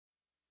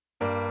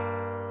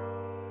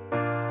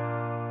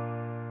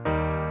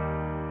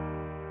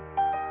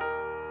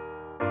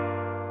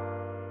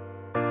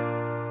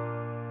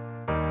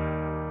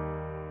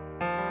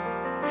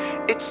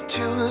it's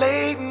too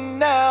late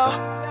now,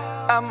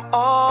 I'm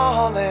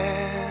all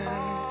in.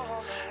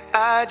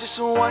 I just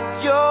want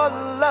your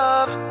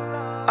love,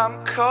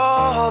 I'm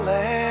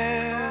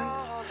calling.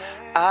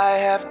 I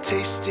have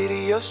tasted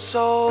your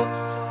soul,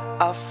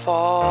 I've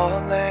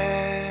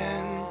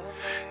fallen.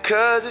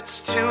 'Cause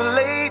it's too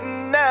late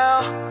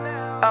now,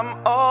 I'm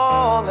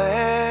all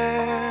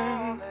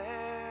in.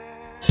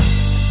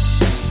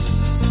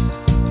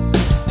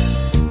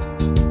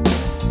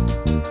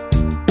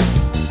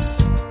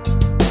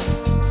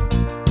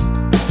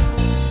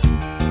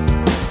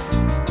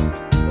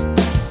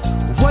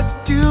 What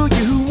do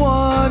you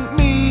want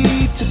me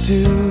to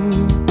do?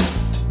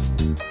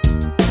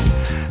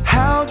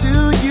 How do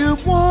you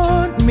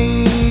want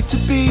me to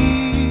be?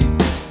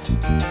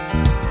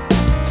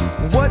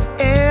 What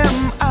am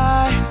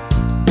I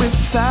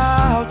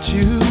without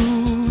you?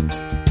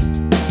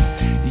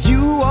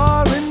 You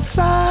are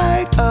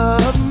inside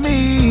of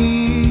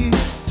me.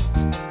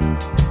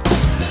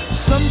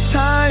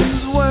 Sometimes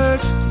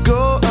words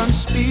go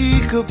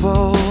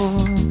unspeakable.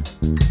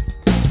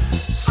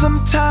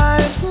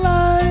 Sometimes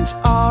lines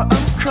are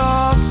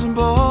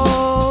uncrossable.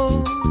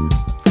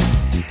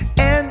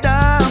 And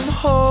I'm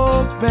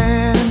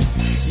hoping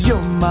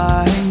your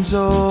mind's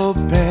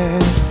open.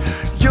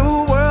 Your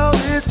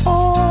world is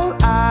all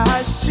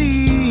I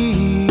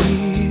see.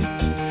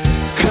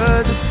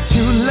 'Cause it's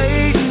too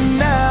late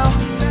now,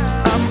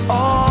 I'm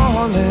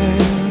all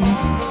in.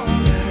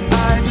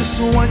 I just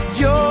want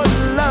your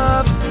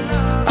love,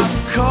 I'm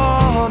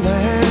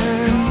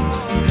calling.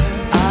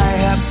 I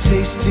have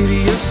tasted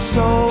your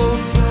soul,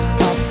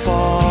 I've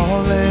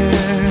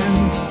fallen.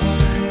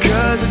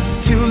 'Cause it's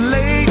too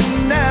late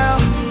now,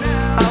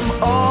 I'm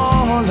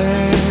all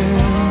in.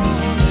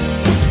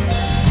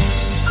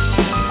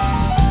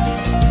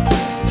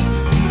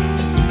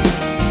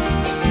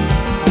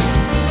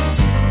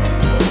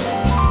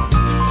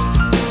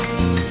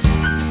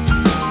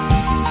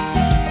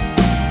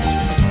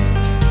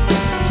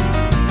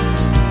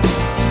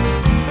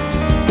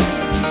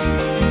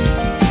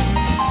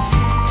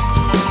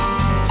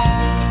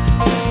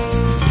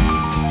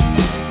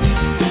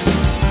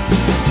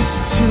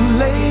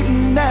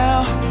 Now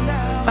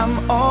I'm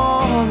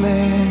all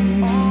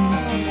in.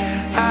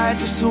 I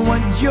just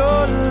want your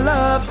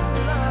love,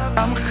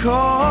 I'm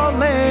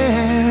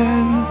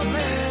calling.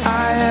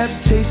 I have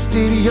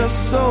tasted your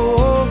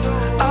soul,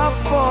 I've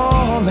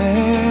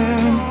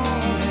fallen.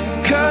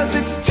 'Cause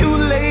it's too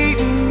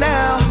late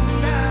now,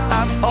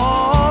 I'm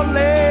all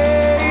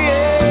in.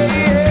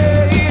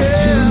 It's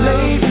too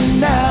late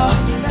now,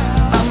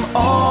 I'm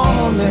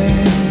all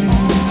in.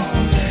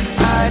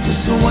 I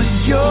just want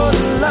your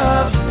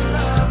love,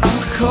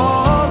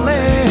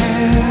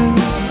 calling.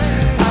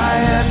 I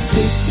have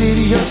tasted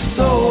your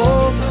soul,